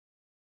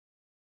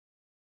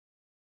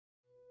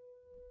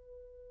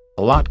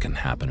A lot can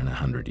happen in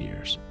 100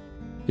 years.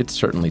 It's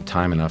certainly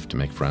time enough to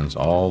make friends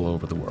all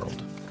over the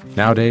world.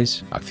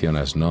 Nowadays,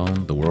 ACCIONA is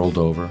known the world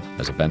over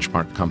as a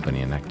benchmark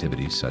company in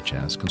activities such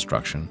as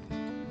construction,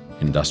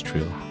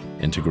 industrial,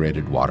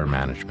 integrated water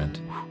management,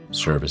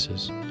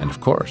 services, and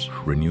of course,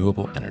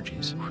 renewable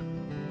energies.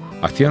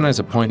 ACCIONA is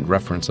a point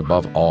reference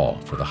above all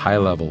for the high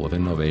level of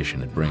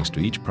innovation it brings to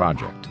each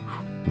project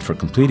and for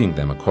completing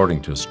them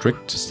according to a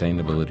strict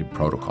sustainability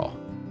protocol.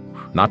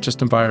 Not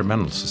just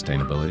environmental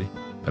sustainability,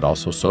 but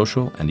also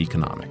social and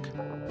economic.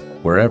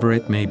 Wherever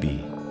it may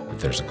be,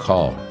 if there's a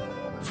call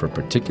for a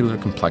particular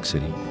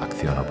complexity,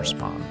 ACCIONA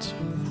responds.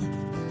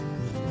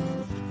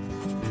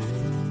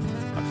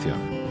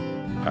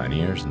 ACCIONA,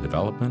 pioneers in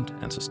development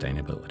and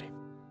sustainability.